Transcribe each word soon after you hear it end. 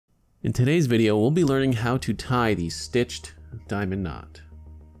In today's video, we'll be learning how to tie the stitched diamond knot.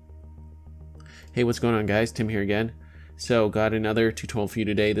 Hey, what's going on guys? Tim here again. So got another tutorial for you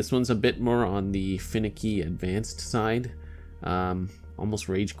today. This one's a bit more on the finicky advanced side. Almost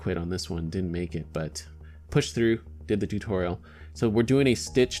rage quit on this one, didn't make it, but pushed through, did the tutorial. So we're doing a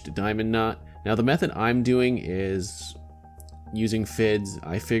stitched diamond knot. Now the method I'm doing is using fids.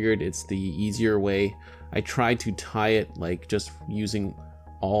 I figured it's the easier way. I tried to tie it like just using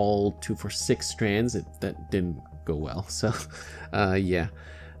all 2 for 6 strands. That didn't go well. So yeah,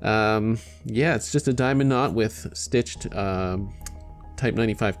 it's just a diamond knot with stitched type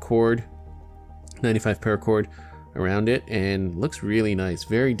 95 cord, 95 paracord around it, and looks really nice.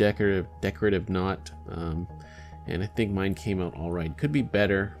 Very decorative knot. And I think mine came out all right. Could be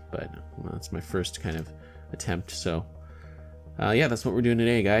better, but well, that's my first kind of attempt. So yeah, that's what we're doing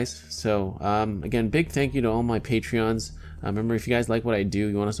today, guys. So again, big thank you to all my Patreons. Remember, if you guys like what I do,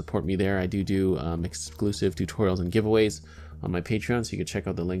 you want to support me there, I do exclusive tutorials and giveaways on my Patreon, so you can check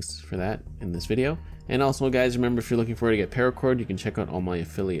out the links for that in this video. And also, guys, remember, if you're looking for to get Paracord, you can check out all my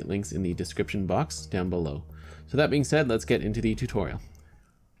affiliate links in the description box down below. So that being said, let's get into the tutorial.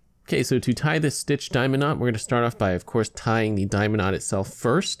 Okay, so to tie this stitched diamond knot, we're going to start off by, of course, tying the diamond knot itself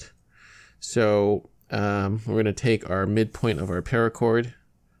first. So we're going to take our midpoint of our paracord,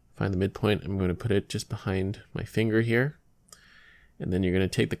 find the midpoint. I'm going to put it just behind my finger here. And then you're going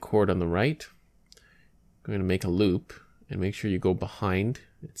to take the cord on the right. You're going to make a loop and make sure you go behind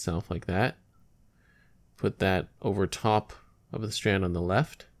itself like that. Put that over top of the strand on the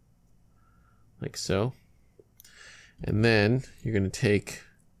left, like so. And then you're going to take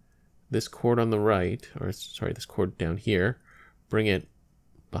this cord on the right, or sorry, this cord down here, bring it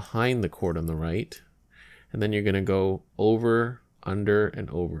behind the cord on the right. And then you're going to go over, under, and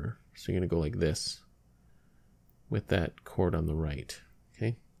over. So you're going to go like this with that cord on the right.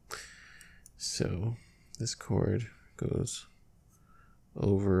 Okay, so this cord goes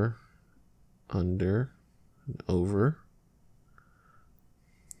over, under, and over,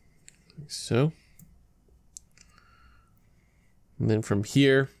 like so. And then from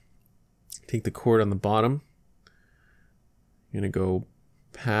here, take the cord on the bottom. You're going to go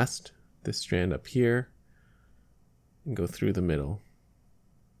past this strand up here and go through the middle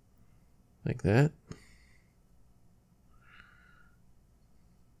like that.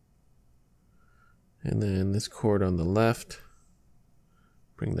 And then this cord on the left,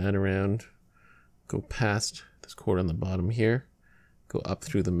 bring that around, go past this cord on the bottom here, go up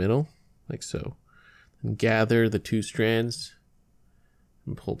through the middle like so, and gather the 2 strands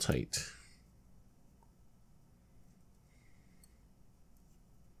and pull tight.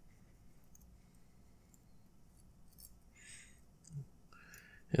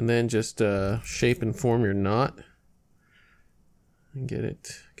 And then just shape and form your knot and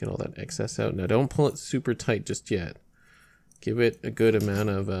get all that excess out. Now don't pull it super tight just yet. Give it a good amount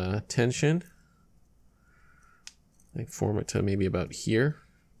of tension. Like form it to maybe about here.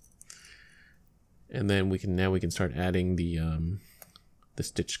 And then we can start adding the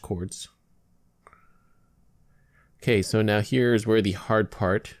stitched cords. Okay, so now here's where the hard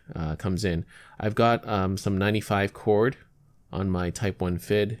part comes in. I've got some 95 cord on my type 1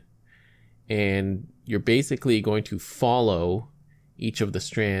 fid, and you're basically going to follow each of the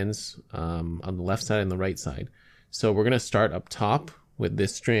strands on the left side and the right side. So we're going to start up top with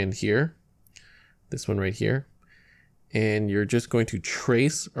this strand here, this one right here, and you're just going to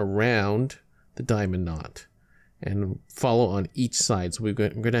trace around the diamond knot and follow on each side. So we're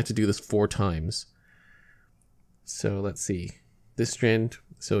going to have to do this 4 times. So let's see, this strand,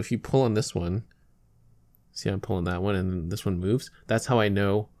 so if you pull on this one, see I'm pulling that one and then this one moves, that's how I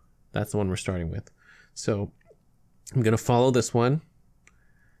know that's the one we're starting with. So I'm going to follow this one,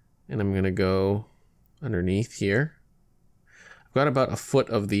 and I'm going to go underneath here. I've got about a foot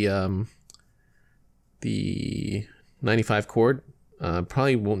of the 95 cord.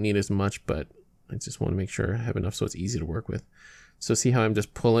 Probably won't need as much, but I just want to make sure I have enough so it's easy to work with. So see how I'm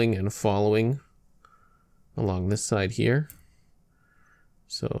just pulling and following along this side here.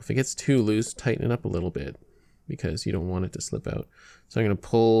 So if it gets too loose, tighten it up a little bit because you don't want it to slip out. So I'm going to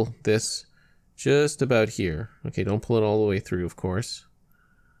pull this just about here. Okay, don't pull it all the way through, of course.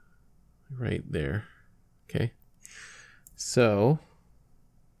 Right there. Okay. So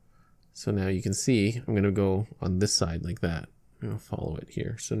now you can see I'm going to go on this side like that. I'm going to follow it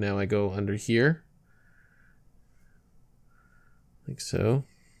here. So now I go under here like so.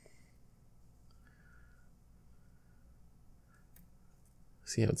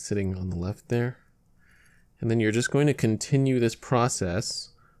 See how it's sitting on the left there? And then you're just going to continue this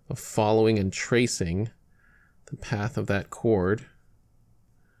process of following and tracing the path of that cord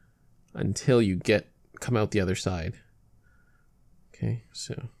until you come out the other side. Okay,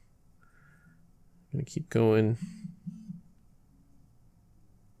 so I'm gonna keep going.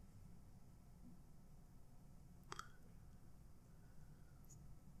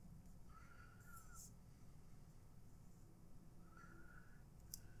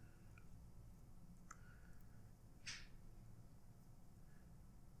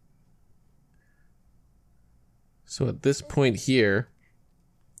 So at this point here,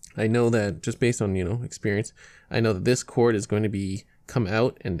 I know that just based on, experience, I know that this cord is going to be come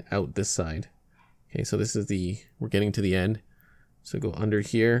out and out this side. Okay, so this is we're getting to the end. So go under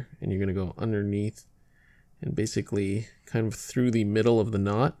here and you're going to go underneath and basically kind of through the middle of the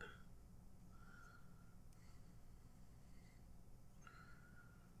knot.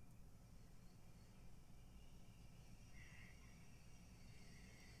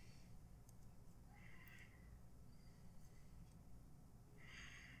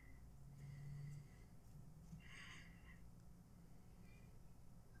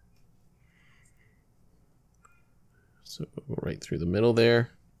 So go right through the middle there.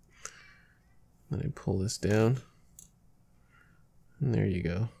 Then I pull this down. And there you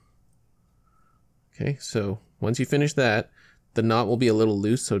go. Okay, so once you finish that, the knot will be a little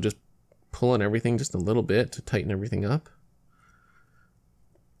loose, so just pull on everything just a little bit to tighten everything up.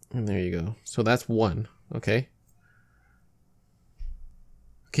 And there you go. So that's one, okay?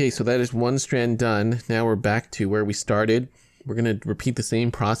 Okay, so that is one strand done. Now we're back to where we started. We're gonna repeat the same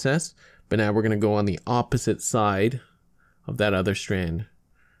process, but now we're gonna go on the opposite side of that other strand.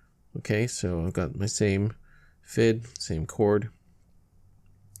 Okay, so I've got my same fid, same cord.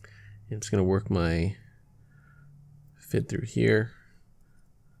 I'm just gonna work my fid through here.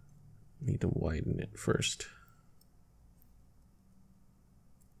 Need to widen it first.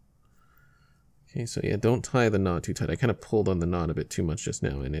 Okay, so yeah, don't tie the knot too tight. I kind of pulled on the knot a bit too much just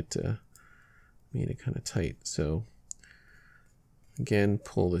now and it made it kind of tight. So again,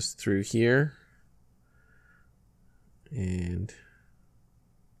 pull this through here. And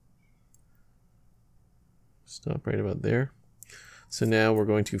stop right about there. So now we're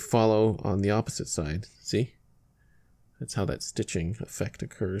going to follow on the opposite side. See? That's how that stitching effect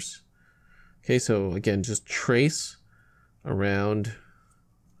occurs. Okay, so again, just trace around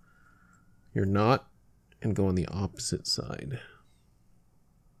your knot and go on the opposite side.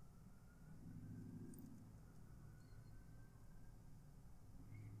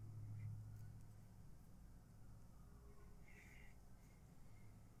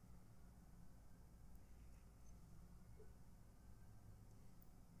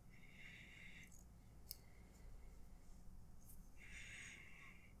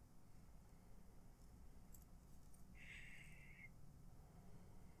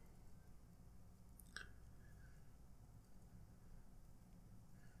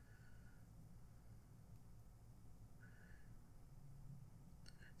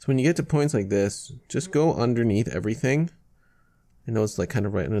 So when you get to points like this, just go underneath everything. I know it's like kind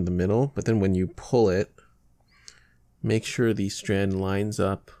of right under the middle, but then when you pull it, make sure the strand lines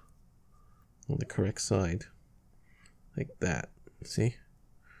up on the correct side. Like that, see?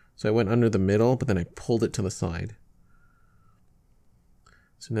 So I went under the middle, but then I pulled it to the side.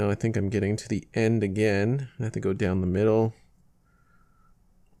 So now I think I'm getting to the end again. I have to go down the middle,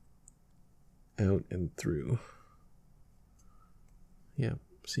 out and through. Yeah.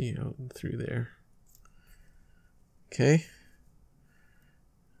 See, out and through there. Okay.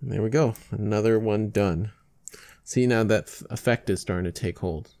 And there we go. Another one done. See, now that effect is starting to take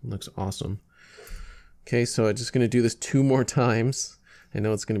hold. It looks awesome. Okay, so I'm just going to do this 2 more times. I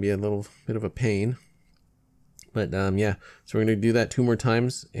know it's going to be a little bit of a pain. But yeah, so we're going to do that 2 more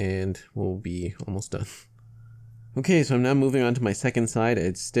times and we'll be almost done. Okay, so I'm now moving on to my second side.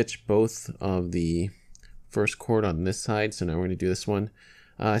 I'd stitched both of the first cord on this side, so now we're going to do this one.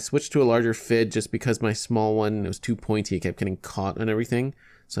 I switched to a larger fid just because my small one, it was too pointy, it kept getting caught on everything.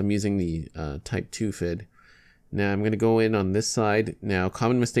 So I'm using the type 2 fid. Now I'm going to go in on this side. Now,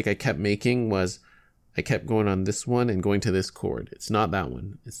 common mistake I kept making was I kept going on this one and going to this cord. It's not that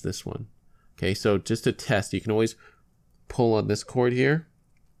one, it's this one. Okay, so just to test, you can always pull on this cord here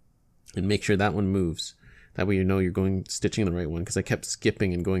and make sure that one moves. That way you know you're stitching the right one, because I kept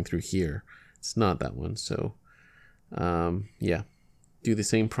skipping and going through here. It's not that one, so yeah. Do the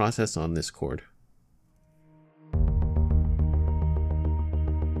same process on this cord.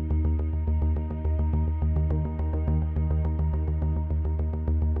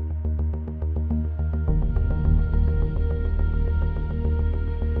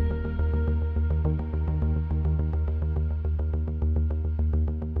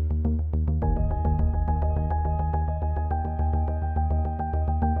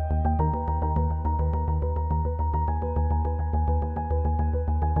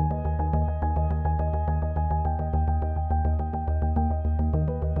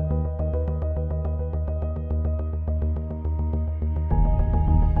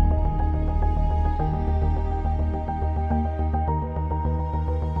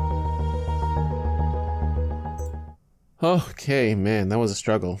 Okay, man, that was a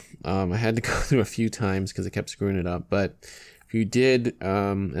struggle. I had to go through a few times because it kept screwing it up. But if you did,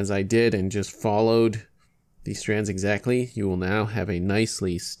 as I did, and just followed these strands exactly, you will now have a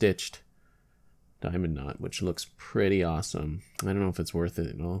nicely stitched diamond knot, which looks pretty awesome. I don't know if it's worth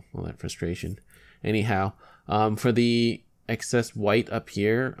it, all that frustration. Anyhow, for the excess white up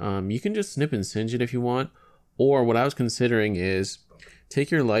here, you can just snip and singe it if you want. Or what I was considering is take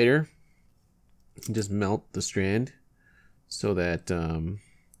your lighter and just melt the strand so that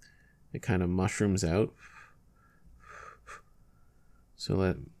it kind of mushrooms out. So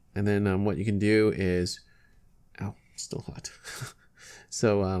that, and then what you can do is, ow, it's still hot.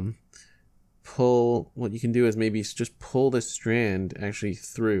 So what you can do is maybe just pull this strand actually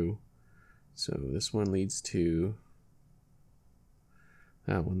through. So this one leads to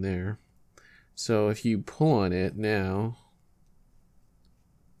that one there. So if you pull on it now,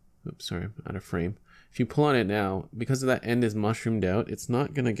 oops, sorry, I'm out of frame. If you pull on it now, because of that end is mushroomed out, it's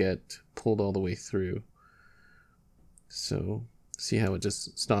not gonna get pulled all the way through. So see how it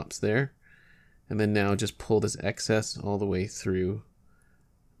just stops there? And then now just pull this excess all the way through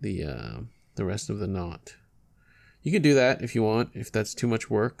the rest of the knot. You can do that if you want. If that's too much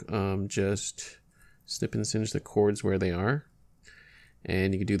work, just snip and singe the cords where they are.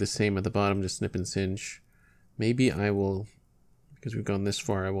 And you can do the same at the bottom, just snip and singe. Maybe I will, because we've gone this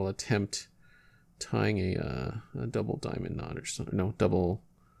far, I will attempt tying a double diamond knot or something. No, double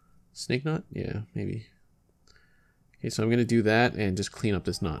snake knot? Yeah, maybe. Okay, so I'm going to do that and just clean up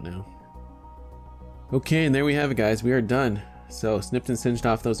this knot now. Okay, and there we have it, guys. We are done. So snipped and singed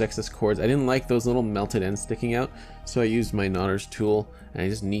off those excess cords. I didn't like those little melted ends sticking out, so I used my knotter's tool and I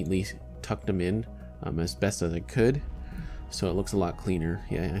just neatly tucked them in as best as I could. So it looks a lot cleaner.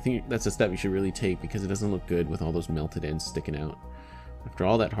 Yeah, I think that's a step you should really take because it doesn't look good with all those melted ends sticking out. After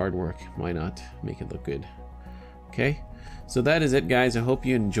all that hard work, why not make it look good? Okay, so that is it, guys. I hope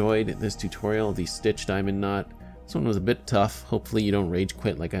you enjoyed this tutorial of the stitch diamond knot. This one was a bit tough. Hopefully you don't rage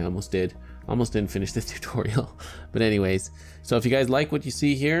quit like I almost did. Almost didn't finish this tutorial. But anyways, so if you guys like what you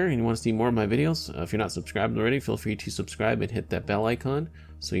see here and you want to see more of my videos, if you're not subscribed already, feel free to subscribe and hit that bell icon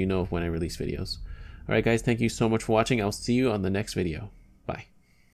so you know when I release videos. Alright guys, thank you so much for watching. I'll see you on the next video. Bye.